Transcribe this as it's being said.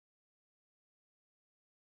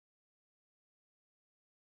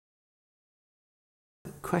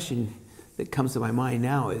question that comes to my mind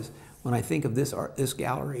now is, when I think of this art, this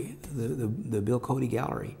gallery, the Bill Cody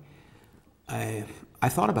Gallery, I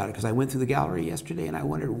thought about it because I went through the gallery yesterday and I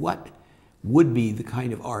wondered what would be the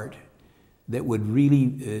kind of art that would really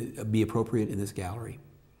be appropriate in this gallery.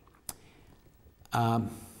 I'd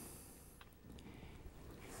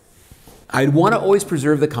want to always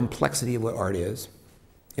preserve the complexity of what art is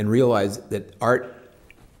and realize that art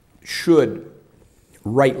should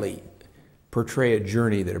rightly portray a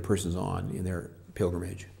journey that a person's on in their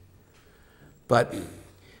pilgrimage. But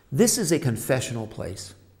this is a confessional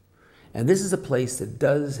place, and this is a place that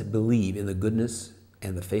does believe in the goodness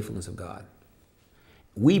and the faithfulness of God.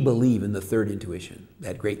 We believe in the third intuition,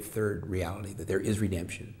 that great third reality, that there is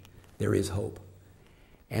redemption, there is hope.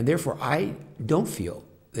 And therefore, I don't feel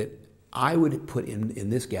that I would put in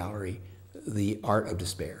this gallery the art of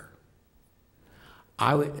despair.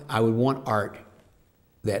 I would want art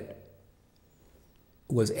that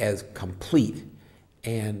was as complete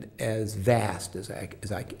and as vast as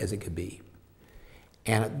it could be.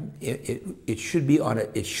 And it should be on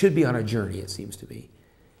a journey, it seems to me,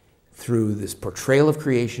 through this portrayal of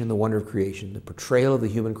creation and the wonder of creation, the portrayal of the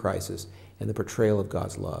human crisis, and the portrayal of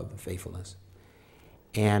God's love and faithfulness.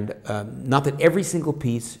 And not that every single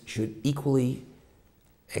piece should equally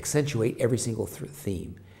accentuate every single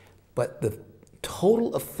theme, but the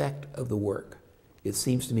total effect of the work, it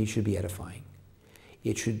seems to me, should be edifying.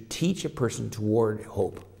 It should teach a person toward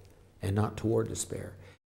hope and not toward despair.